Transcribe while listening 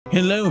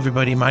Hello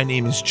everybody, my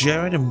name is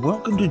Jared and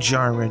welcome to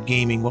Jared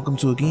Gaming. Welcome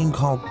to a game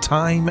called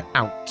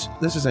TimeOut.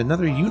 This is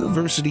another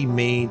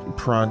university-made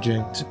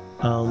project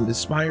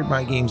inspired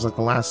by games like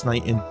The Last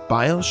Night and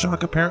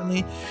BioShock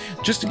apparently.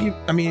 Just to give,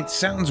 it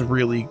sounds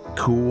really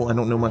cool. I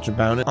don't know much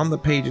about it. On the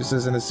page it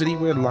says, in a city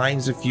where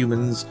lives of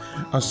humans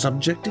are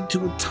subjected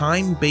to a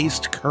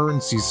time-based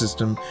currency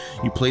system,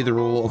 you play the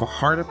role of a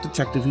hard-up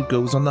detective who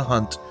goes on the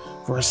hunt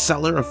for a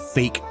seller of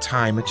fake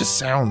time. It just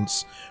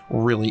sounds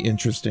really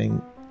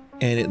interesting.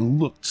 And it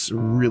looks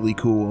really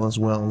cool as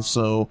well.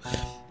 So,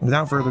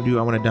 without further ado,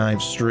 I want to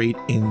dive straight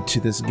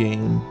into this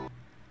game.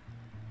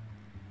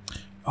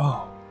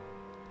 Oh,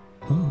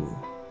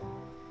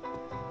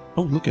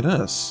 look at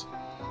us.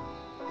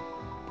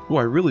 Oh,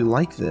 I really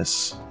like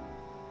this.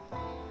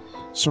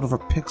 Sort of a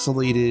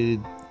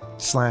pixelated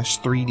slash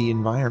 3D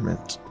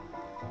environment.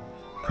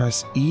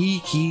 Press E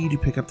key to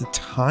pick up the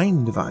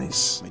time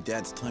device. My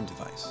dad's time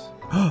device.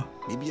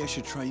 Maybe I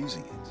should try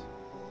using it.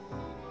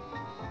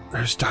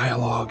 There's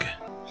dialogue.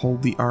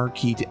 Hold the R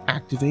key to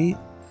activate.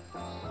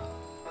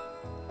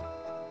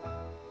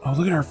 Oh,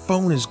 look at our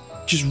phone is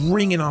just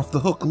ringing off the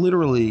hook,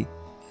 literally.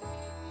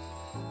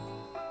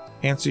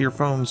 Answer your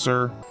phone,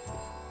 sir.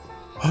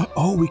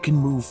 Oh, we can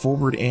move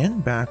forward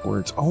and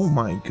backwards. Oh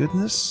my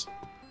goodness.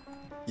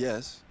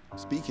 Yes,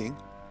 speaking.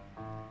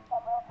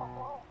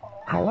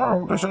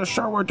 Hello, this is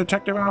Sherwood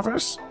Detective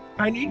Office.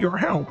 I need your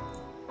help.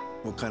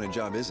 What kind of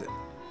job is it?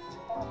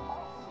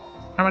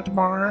 I'm at the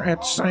bar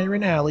at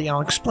Siren Alley.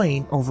 I'll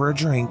explain over a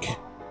drink.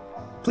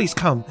 Please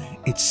come.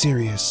 It's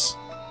serious.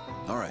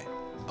 All right,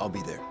 I'll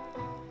be there.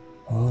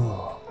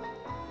 Oh.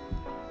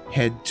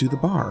 Head to the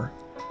bar.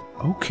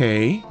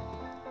 Okay.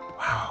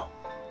 Wow.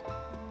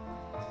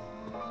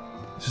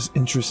 This is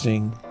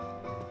interesting.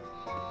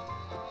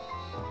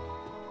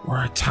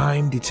 We're a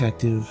time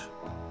detective.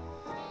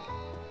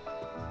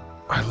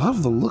 I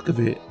love the look of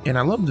it, and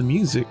I love the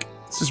music.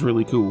 This is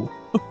really cool.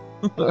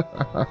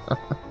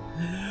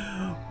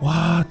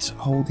 What?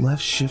 Hold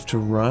left shift to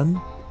run?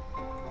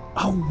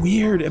 Oh,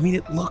 weird.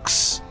 It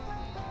looks...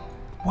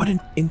 What an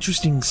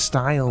interesting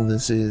style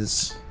this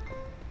is.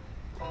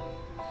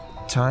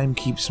 Time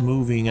keeps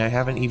moving. I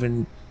haven't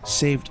even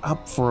saved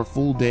up for a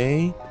full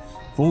day.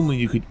 If only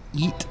you could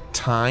eat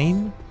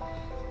time.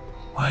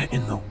 What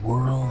in the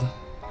world?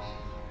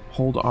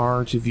 Hold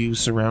R to view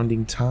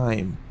surrounding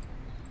time.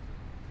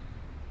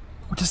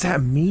 What does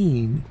that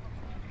mean?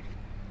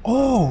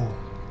 Oh!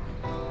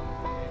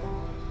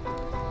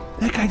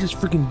 That guy just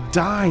freaking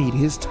died.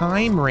 His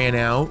time ran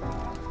out.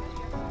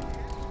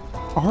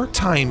 Our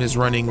time is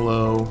running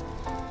low.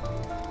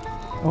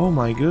 Oh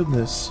my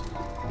goodness.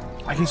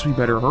 I guess we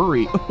better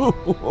hurry.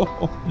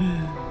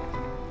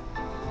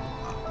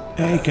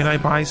 Hey, can I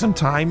buy some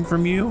time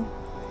from you?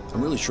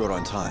 I'm really short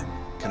on time.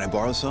 Can I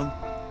borrow some?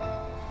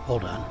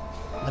 Hold on.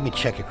 Let me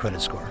check your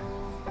credit score.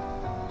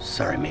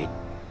 Sorry, mate.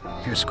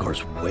 Your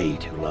score's way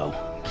too low.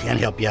 Can't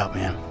help you out,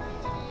 man.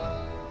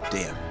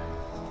 Damn.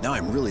 Now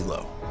I'm really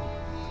low.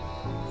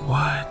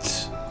 What?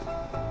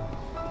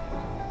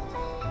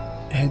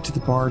 Head to the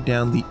bar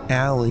down the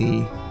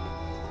alley.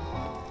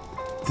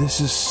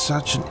 This is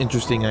such an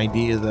interesting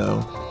idea,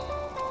 though.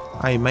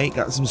 I might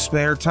got some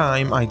spare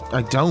time. I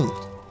don't.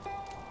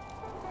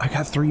 I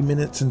got 3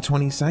 minutes and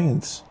 20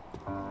 seconds.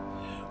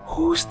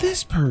 Who's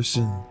this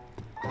person?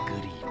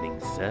 Good evening,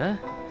 sir.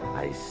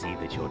 I see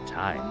that your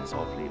time is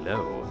awfully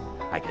low.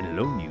 I can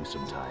loan you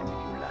some time if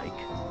you like.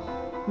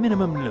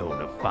 Minimum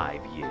loan of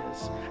 5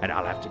 years, and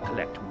I'll have to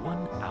collect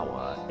 1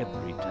 hour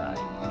every time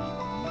we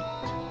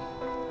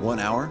meet. 1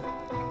 hour?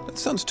 That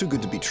sounds too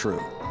good to be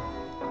true.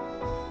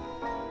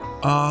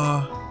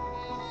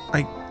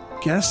 I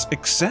guess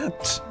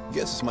accept.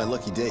 Guess it's my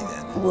lucky day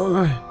then.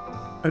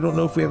 I don't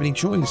know if we have any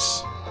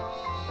choice.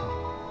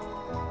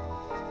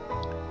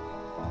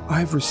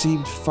 I've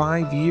received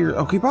 5 years.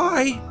 Okay,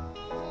 bye.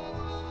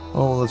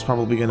 Oh, that's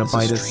probably gonna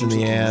bite us in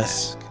the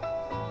ass.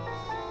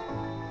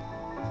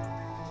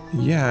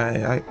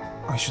 Yeah,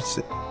 I should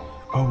say.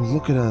 Oh,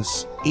 look at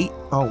us. 8.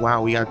 Oh,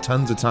 wow, we got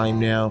tons of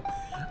time now.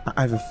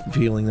 I have a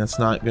feeling that's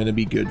not going to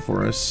be good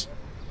for us.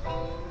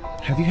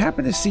 Have you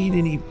happened to see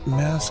any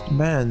masked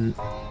men?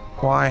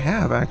 Well, I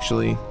have,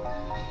 actually.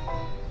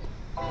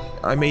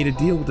 I made a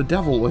deal with the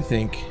devil, I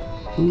think.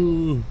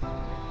 Ooh.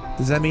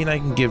 Does that mean I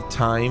can give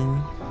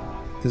time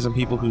to some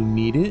people who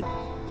need it?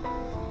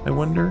 I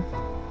wonder.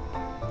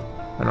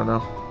 I don't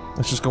know.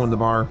 Let's just go in the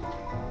bar.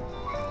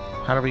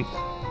 How do we...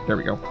 There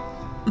we go.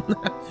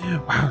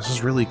 Wow, this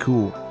is really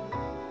cool.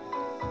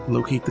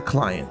 Locate the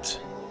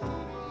client.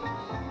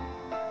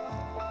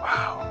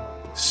 Wow.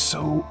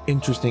 So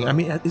interesting.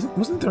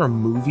 Wasn't there a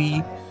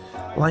movie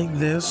like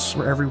this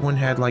where everyone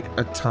had like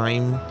a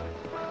time?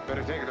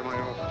 Better take it to my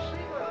office.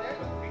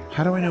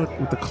 How do I know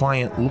what the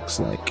client looks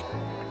like?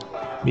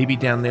 Maybe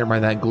down there by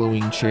that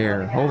glowing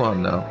chair. Hold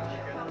on though.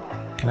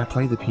 Can I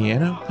play the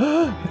piano?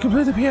 I can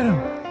play the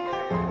piano!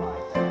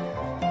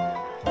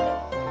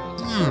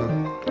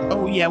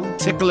 Oh yeah, we're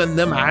tickling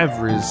them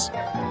ivories.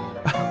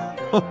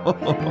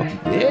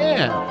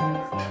 Yeah!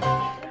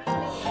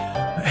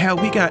 Hell,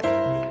 we got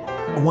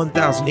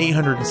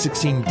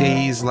 1,816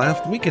 days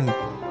left. We can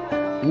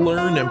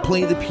learn and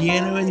play the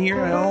piano in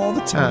here all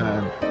the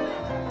time.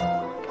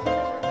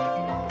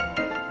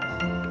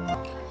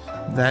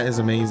 That is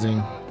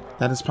amazing.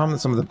 That is probably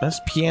some of the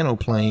best piano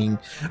playing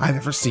I've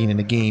ever seen in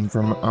a game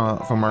from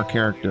our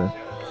character.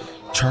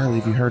 Charlie,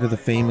 have you heard of the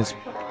famous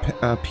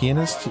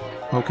pianist?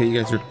 Okay, you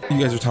guys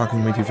are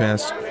talking way too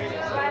fast.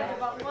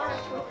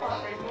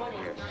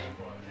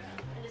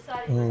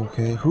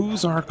 Okay,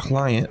 who's our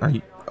client? Are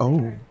you?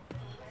 Oh,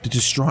 the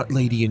distraught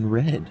lady in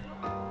red.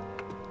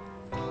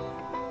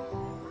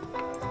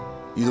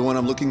 You the one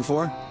I'm looking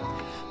for?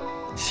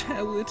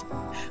 Sherwood,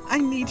 I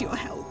need your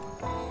help.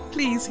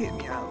 Please hear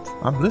me out.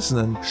 I'm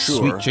listening. Sure,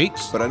 Sweet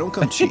cheeks. but I don't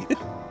come cheap.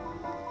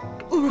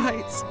 All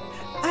right,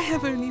 I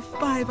have only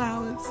 5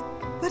 hours.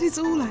 That is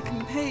all I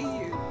can pay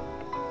you.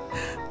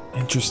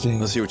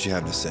 Interesting. Let's hear what you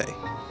have to say.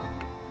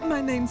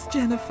 My name's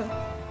Jennifer,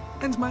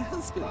 and my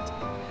husband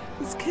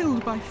was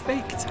killed by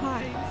fake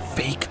time.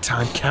 Fake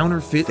time,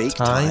 counterfeit Fake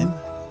time.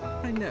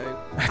 I know.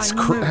 That's I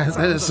know it that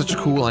is sounds such a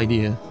cool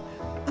idea.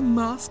 A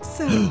masked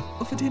seller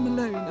offered him a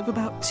loan of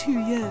about 2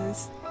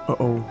 years.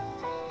 Uh-oh.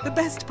 The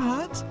best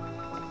part?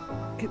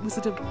 It was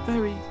at a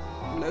very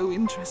low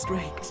interest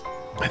rate.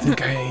 I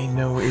think I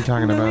know what you're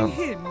talking Knowing about.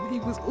 him, he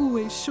was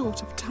always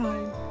short of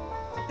time,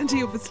 and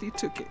he obviously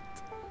took it.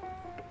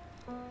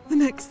 The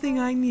next thing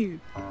I knew,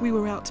 we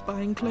were out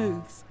buying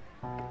clothes,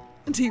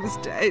 and he was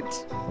dead.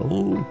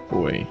 Oh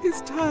boy.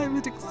 His time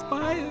had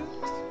expired.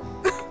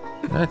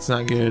 That's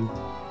not good.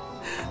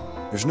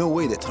 There's no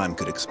way that time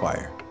could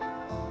expire.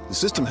 The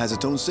system has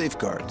its own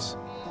safeguards.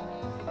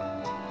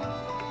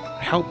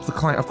 Help the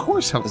client. Of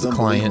course, help As the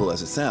unbelievable client.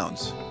 as it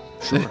sounds.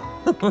 Sure,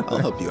 I'll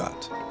help you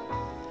out.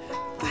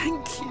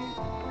 Thank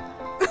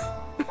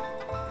you.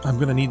 I'm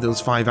gonna need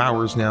those 5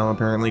 hours now,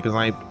 apparently,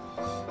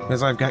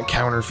 because I've got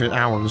counterfeit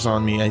hours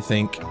on me, I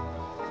think.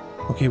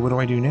 Okay, what do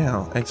I do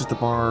now? Exit the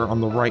bar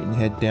on the right and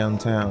head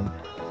downtown.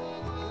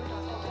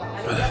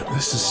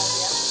 This is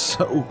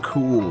so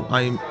cool.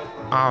 I'm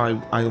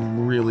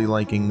really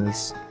liking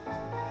this.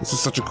 This is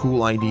such a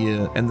cool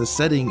idea, and the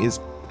setting is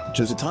The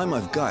just time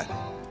I've got,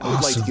 I would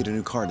like Awesome. to get a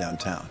new car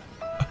downtown.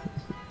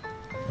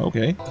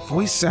 okay. The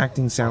voice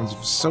acting sounds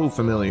so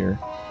familiar.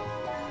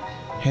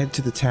 Head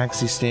to the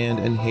taxi stand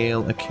and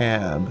hail a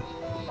cab.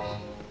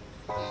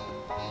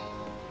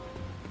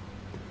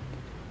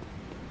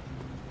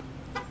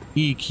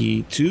 E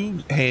key to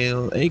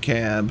hail a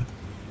cab.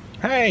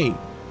 Hey!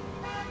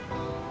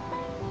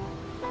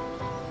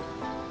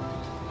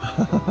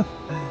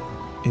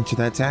 Into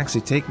that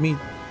taxi. Take me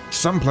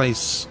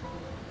someplace.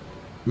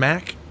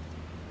 Mac?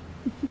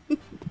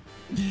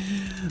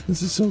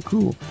 This is so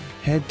cool.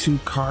 Head to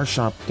car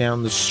shop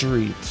down the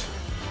street.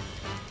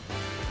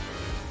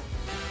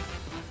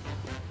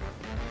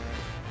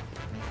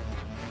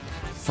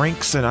 Frank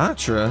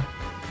Sinatra?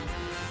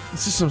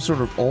 This is some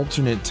sort of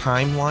alternate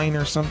timeline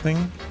or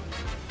something?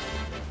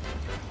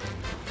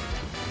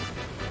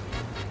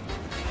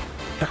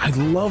 I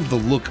love the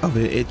look of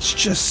it. It's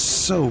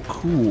just so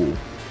cool.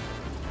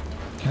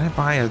 Can I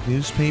buy a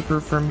newspaper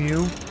from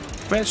you?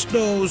 Best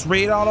knows,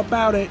 read all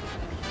about it.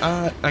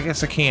 I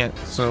guess I can't,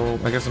 so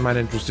I guess I'm not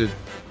interested.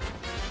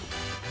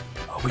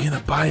 Are we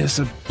gonna buy us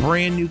a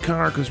brand new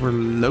car because we're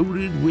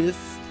loaded with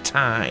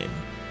time?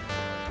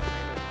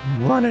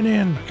 Running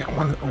in. I got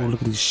one. Oh,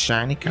 look at these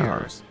shiny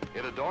cars.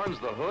 It adorns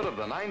the hood of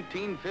the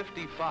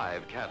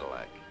 1955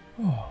 Cadillac.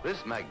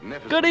 This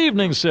magnificent Good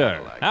evening, sir.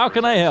 Cadillac How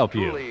can I help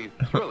you? truly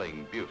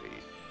thrilling beauty.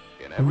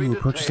 In every Ooh,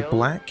 purchase a detail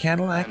black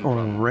Cadillac and or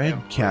a from red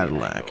every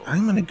Cadillac? angle.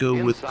 I'm gonna go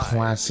with Inside,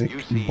 classic you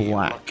see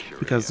black luxury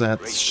because and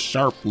that's great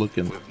sharp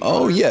looking.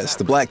 Oh yes,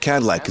 the black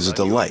Cadillac is a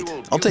delight.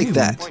 I'll take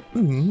that.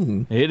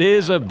 It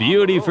is a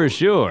beauty for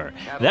sure.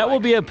 That will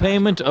be a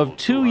payment of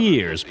 2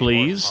 years,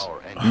 please.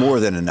 More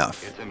than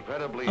enough. It's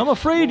incredibly I'm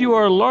afraid you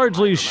are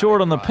largely short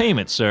on the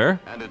payment, sir.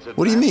 and its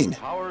What do you mean?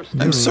 advanced power I'm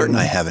steering certain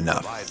I have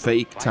enough.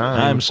 Fake time.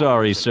 I'm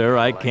sorry, sir.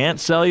 I can't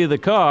sell you the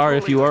car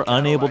if you are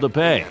unable to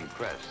pay. and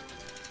crest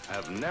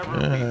have never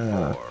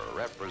before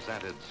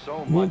represented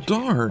so Well, much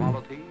darn.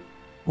 quality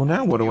Well,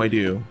 now what do I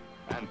do?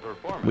 and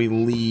performance. We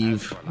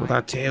leave with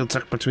our tail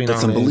tucked between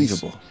That's our legs.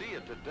 unbelievable.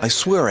 I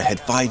swear I had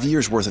 5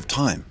 years worth of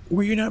time.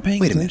 Were you not paying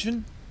Wait a minute.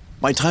 attention?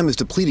 My time is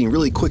depleting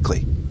really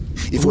quickly.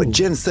 If what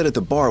Jen said at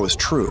the bar was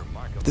true,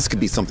 this could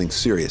be something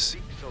serious.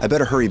 I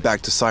better hurry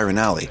back to Siren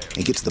Alley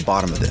and get to the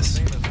bottom of this.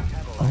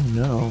 Oh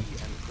no.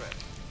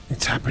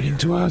 It's happening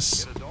to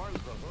us.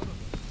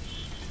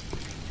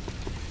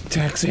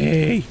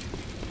 Taxi!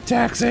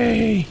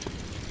 Taxi!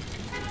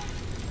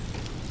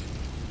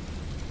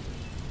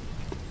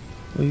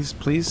 Please,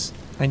 please.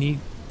 I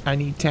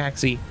need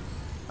taxi.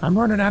 I'm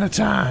running out of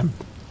time.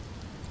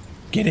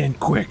 Get in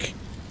quick.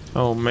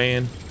 Oh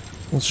man.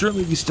 Well,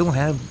 surely we still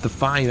have the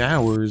 5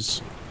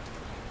 hours.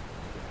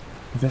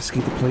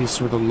 Investigate the place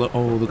where the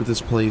oh, look at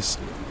this place.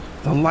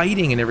 The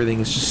lighting and everything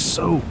is just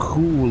so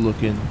cool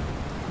looking.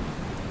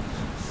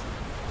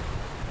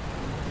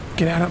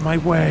 Get out of my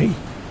way.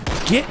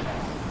 Get.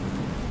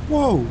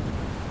 Whoa.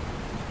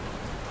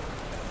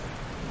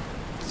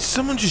 Did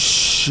someone just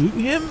shoot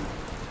him?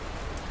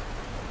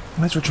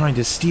 Unless we're trying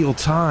to steal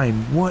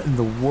time. What in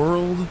the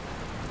world?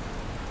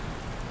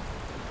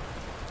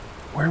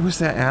 Where was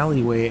that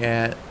alleyway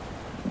at?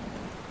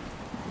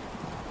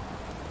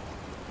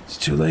 It's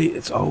too late.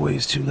 It's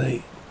always too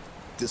late.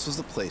 This was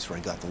the place where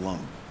I got the loan.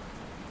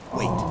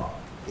 Wait,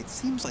 it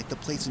seems like the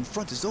place in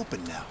front is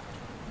open now.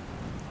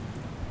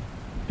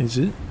 Is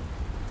it?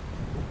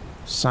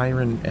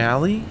 Siren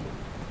Alley?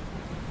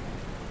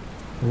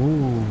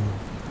 Ooh.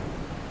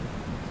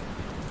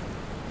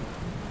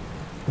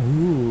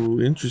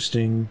 Ooh,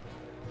 interesting.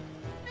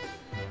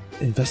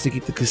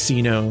 Investigate the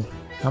casino.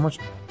 How much?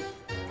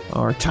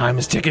 Our time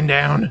is ticking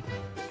down.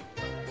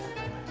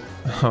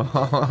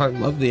 Oh, I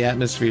love the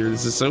atmosphere.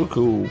 This is so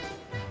cool.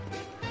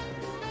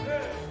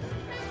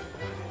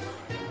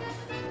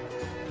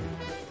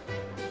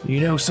 You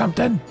know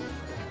something?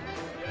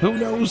 Who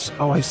knows?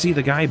 Oh, I see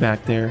the guy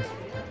back there.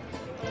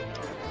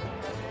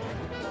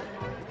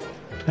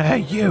 Hey,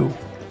 you!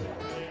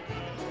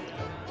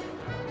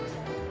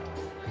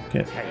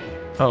 Okay. Hey,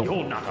 Oh.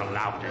 you're not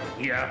allowed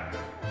in here.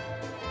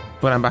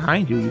 But I'm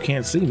behind you. You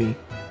can't see me.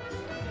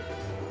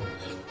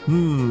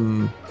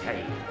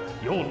 Hey,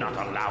 you're not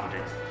allowed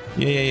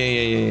in.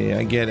 Yeah.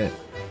 I get it.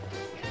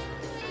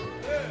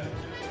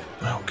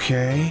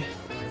 Okay.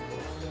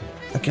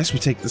 I guess we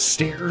take the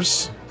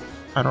stairs.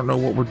 I don't know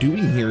what we're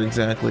doing here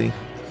exactly.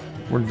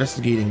 We're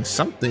investigating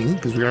something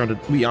because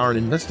we are an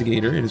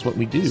investigator. It is what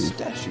we do. This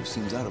statue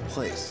seems out of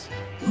place.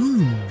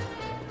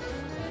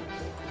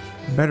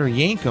 Better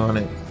yank on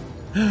it.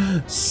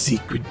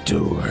 Secret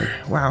door.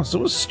 Wow,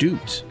 so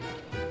astute.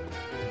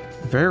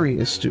 Very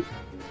astute.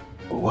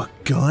 Oh, a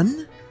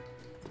gun?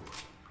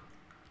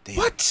 Damn,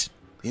 What?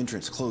 the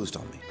entrance closed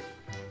on me.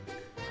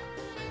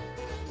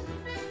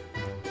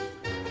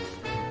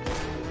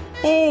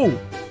 Oh!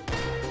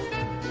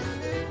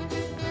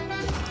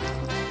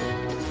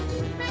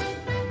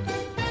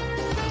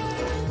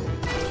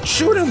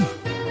 Shoot him!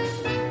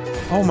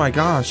 Oh my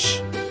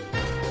gosh.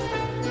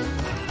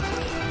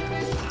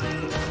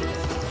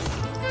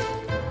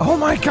 Oh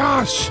my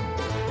gosh!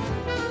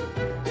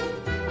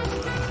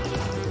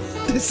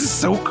 This is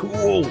so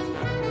cool!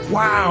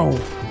 Wow!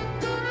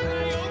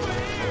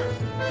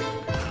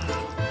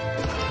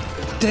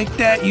 Take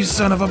that, you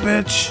son of a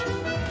bitch!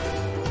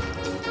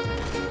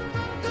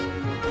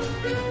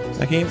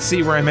 I can't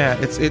see where I'm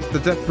at.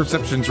 The depth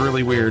perception's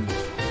really weird.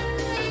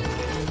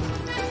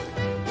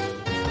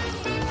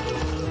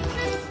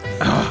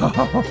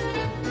 Oh,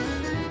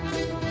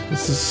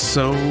 this is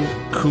so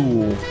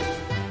cool.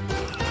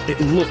 It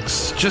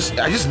looks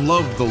I just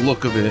love the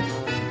look of it.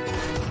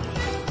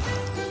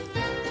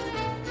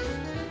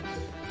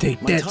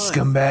 Take My that, time.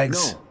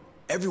 scumbags. No,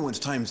 everyone's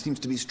time seems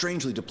to be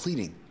strangely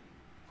depleting.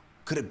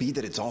 Could it be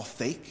that it's all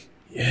fake?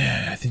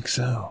 Yeah, I think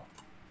so.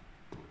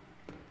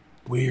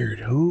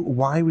 Weird.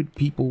 Why would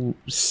people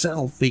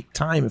sell fake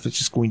time if it's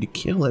just going to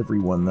kill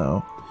everyone,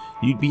 though?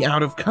 You'd be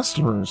out of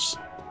customers.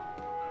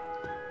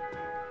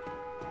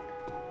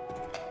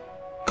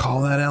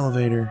 Call that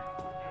elevator.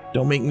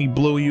 Don't make me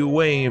blow you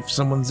away if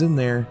someone's in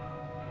there.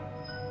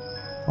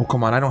 Oh,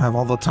 come on. I don't have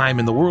all the time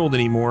in the world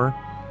anymore.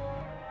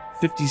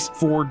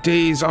 54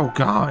 days. Oh,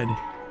 God.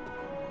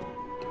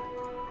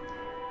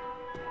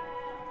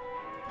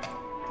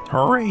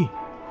 Hurry.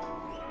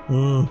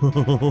 I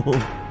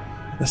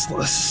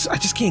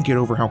just can't get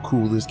over how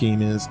cool this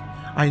game is.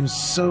 I'm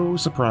so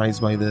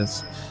surprised by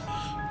this.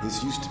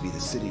 This used to be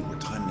the city where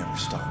time never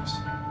stops.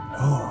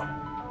 Oh.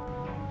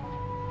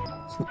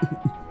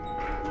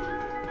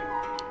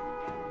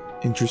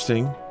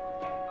 Interesting.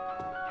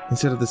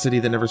 Instead of the city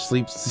that never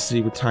sleeps, it's the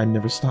city where time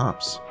never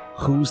stops.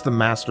 Who's the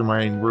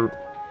mastermind? I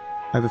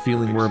have a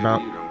feeling we're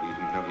about... You don't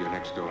even know your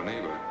next door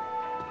neighbor.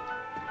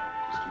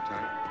 It's too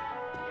tight.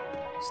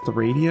 It's the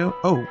radio?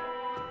 Oh. Is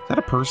that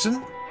a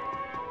person?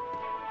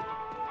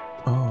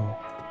 Oh.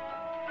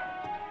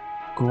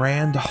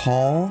 Grand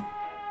Hall?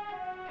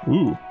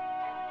 Ooh.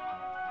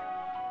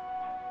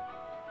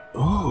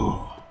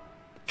 Ooh.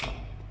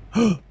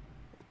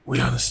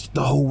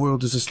 The whole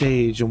world is a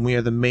stage, and we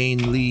are the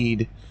main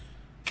lead.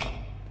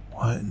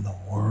 What in the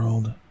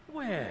world?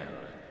 Well,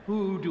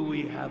 who do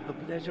we have the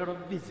pleasure of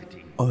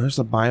visiting? Oh, there's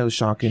the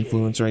Bioshock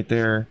influence right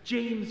there.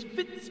 James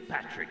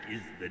Fitzpatrick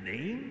is the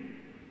name.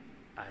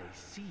 I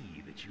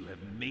see that you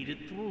have made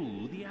it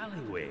through the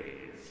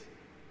alleyways.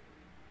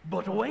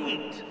 But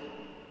wait!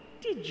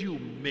 Did you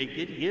make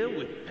it here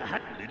with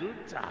that little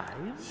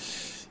time?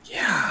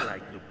 Yeah. Seems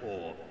like the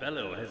poor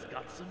fellow has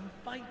got some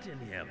fight in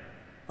him.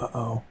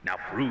 Uh-oh. Now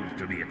prove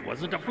to me it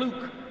wasn't a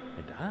fluke,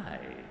 and I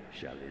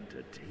shall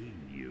entertain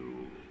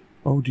you.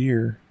 Oh,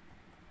 dear.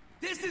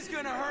 This is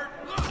gonna hurt.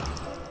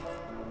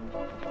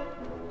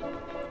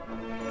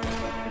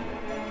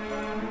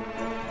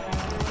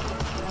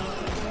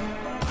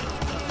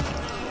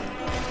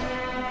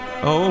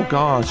 Oh,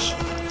 gosh.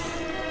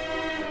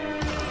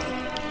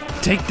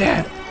 Take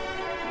that!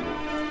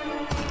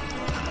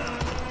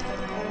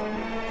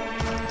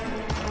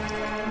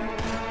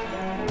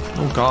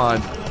 Oh,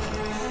 God.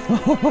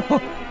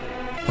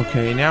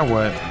 Okay, now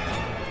what?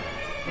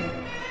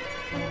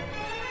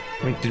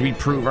 Wait, did we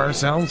prove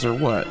ourselves or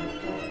what?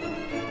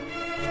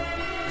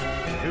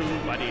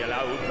 Nobody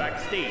allowed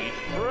backstage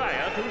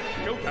prior to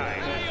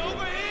showtime. Hey,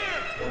 over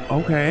here!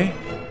 Okay.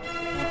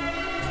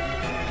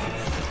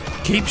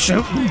 Keep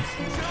shooting.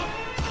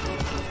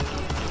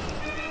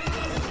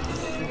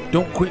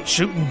 Don't quit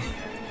shooting.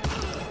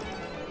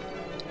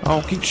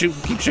 Oh, keep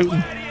shooting, keep shooting.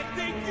 Where do you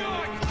think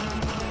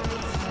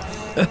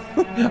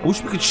you're... I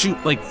wish we could shoot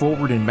like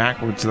forward and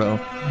backwards though.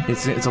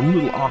 It's a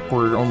little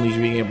awkward only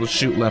being able to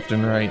shoot left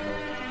and right.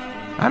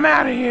 I'm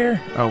out of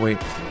here. Oh wait.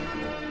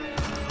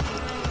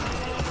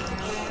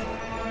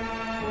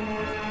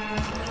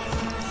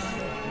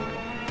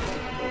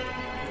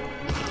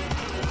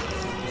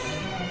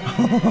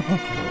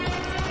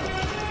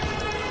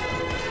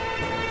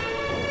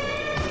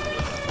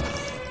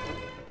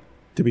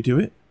 Did we do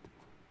it?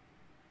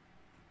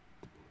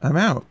 I'm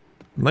out.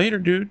 Later,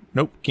 dude.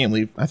 Nope, can't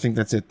leave. I think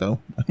that's it, though.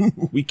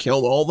 We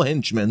killed all the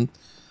henchmen.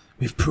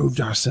 We've proved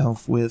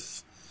ourselves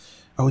with...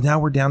 Oh, now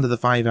we're down to the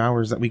 5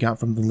 hours that we got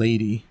from the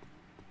lady.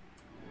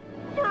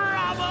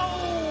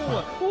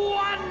 Bravo!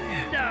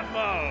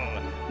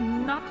 Wonderful!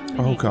 Not many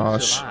Oh,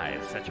 gosh. can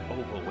survive such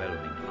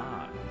overwhelming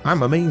odds.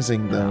 I'm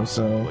amazing, though,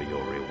 so... For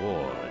your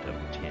reward of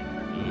 10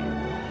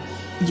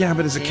 years. Yeah,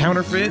 but is it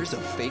counterfeit? Years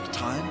of fake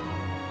time?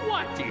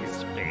 What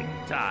is fake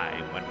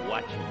time when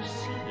what you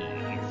see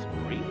is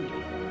real?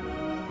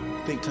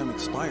 Fake time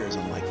expires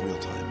unlike real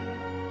time.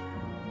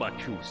 But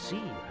you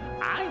see,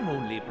 I'm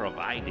only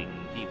providing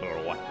people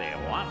what they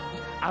want.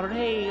 A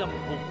ray of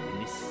hope in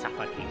this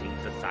suffocating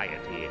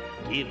society.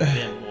 Give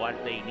them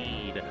what they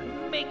need.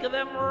 Make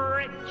them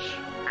rich.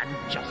 And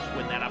just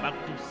when they're about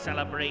to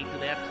celebrate,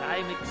 their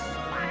time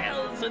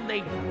expires and they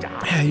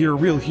die. Yeah, you're a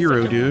real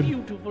hero, Such a dude.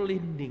 Beautiful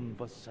ending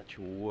for such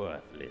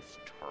worthless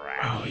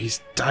trash. Oh,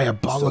 he's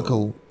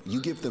diabolical. So,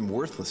 you give them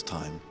worthless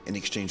time in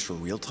exchange for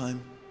real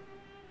time?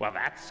 Well,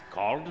 that's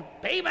called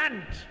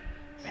payment.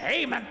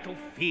 Payment to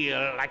feel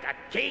like a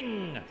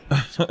king.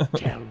 So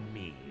tell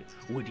me,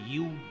 would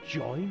you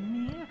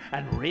join me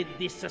and rid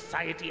this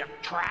society of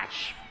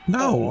trash?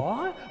 No.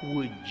 Or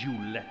would you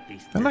let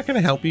this I'm not gonna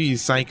help you, you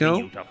psycho.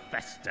 continue to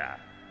fester?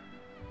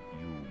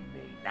 You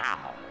may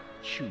now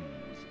choose.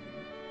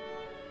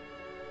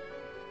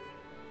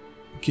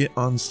 Get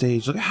on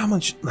stage. Look at how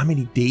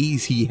many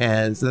days he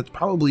has. That's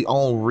probably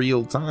all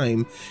real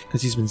time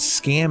because he's been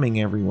scamming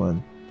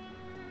everyone.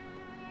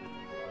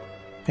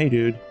 Hey,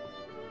 dude.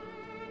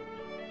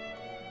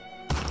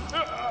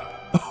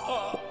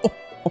 Oh,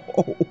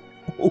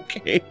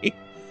 okay.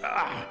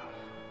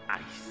 I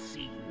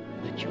see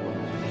that you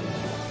have made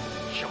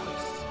a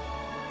choice.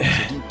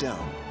 So deep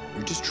down,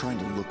 you're just trying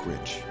to look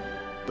rich.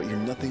 But you're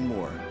nothing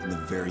more than the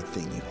very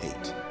thing you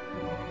hate.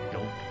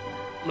 Don't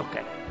look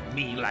at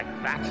me like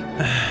that.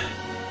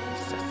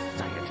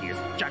 Society is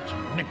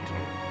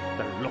judgmental.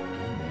 The look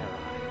in their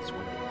eyes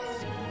when they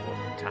see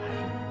your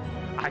time.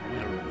 I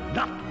will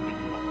not be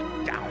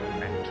looked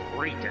down and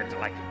treated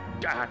like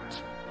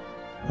dirt.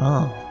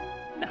 Oh.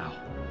 Now,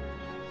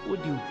 would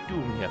you do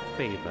me a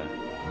favor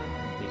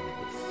and make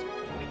this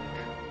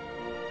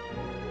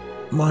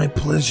quick? My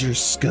pleasure,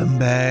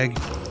 scumbag.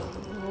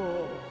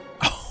 Oh.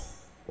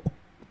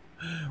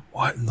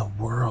 What in the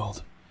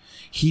world?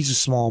 He's a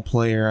small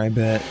player, I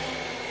bet.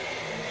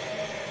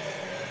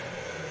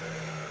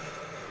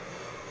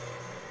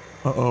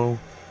 Uh-oh.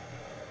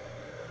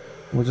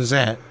 What is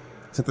that?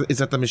 Is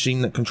that the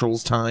machine that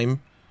controls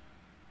time?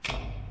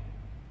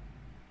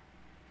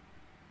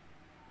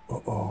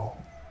 Uh-oh.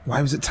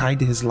 Why was it tied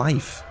to his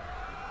life?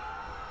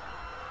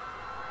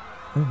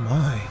 Oh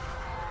my.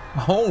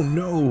 Oh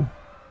no.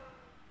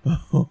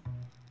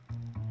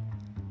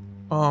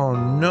 Oh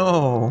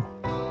no.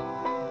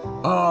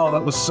 Oh,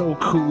 that was so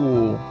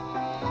cool.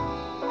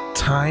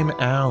 Time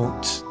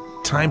out.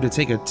 Time to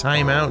take a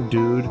time out,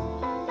 dude.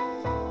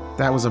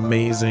 That was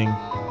amazing.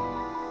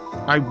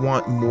 I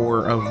want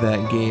more of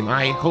that game.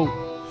 I hope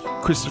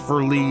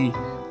Christopher Lee,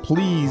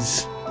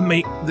 please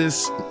make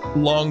this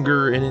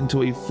longer and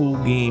into a full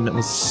game. That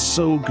was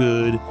so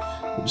good.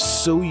 It was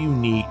so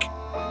unique.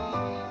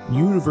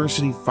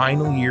 University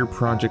final year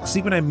project.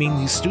 See what I mean?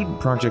 These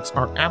student projects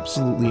are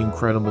absolutely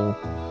incredible.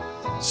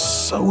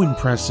 So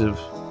impressive.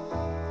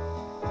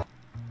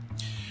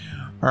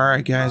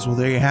 Alright guys, well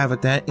there you have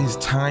it. That is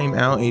Time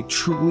Out, a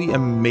truly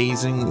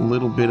amazing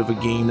little bit of a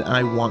game that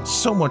I want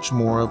so much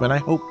more of, and I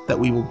hope that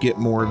we will get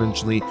more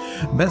eventually.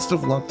 Best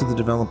of luck to the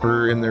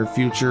developer in their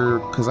future,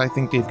 because I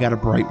think they've got a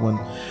bright one.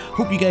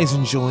 Hope you guys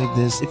enjoyed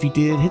this. If you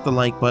did, hit the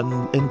like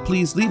button, and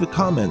please leave a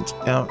comment.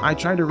 I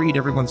try to read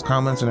everyone's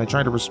comments, and I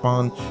try to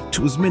respond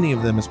to as many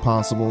of them as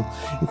possible.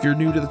 If you're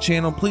new to the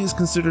channel, please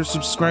consider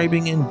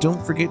subscribing, and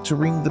don't forget to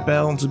ring the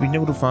bell to be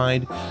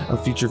notified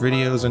of future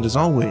videos, and as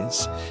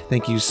always,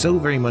 thank you so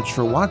very much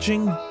for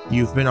watching.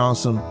 You've been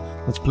awesome.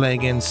 Let's play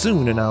again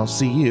soon, and I'll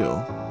see you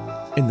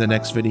in the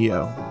next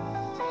video.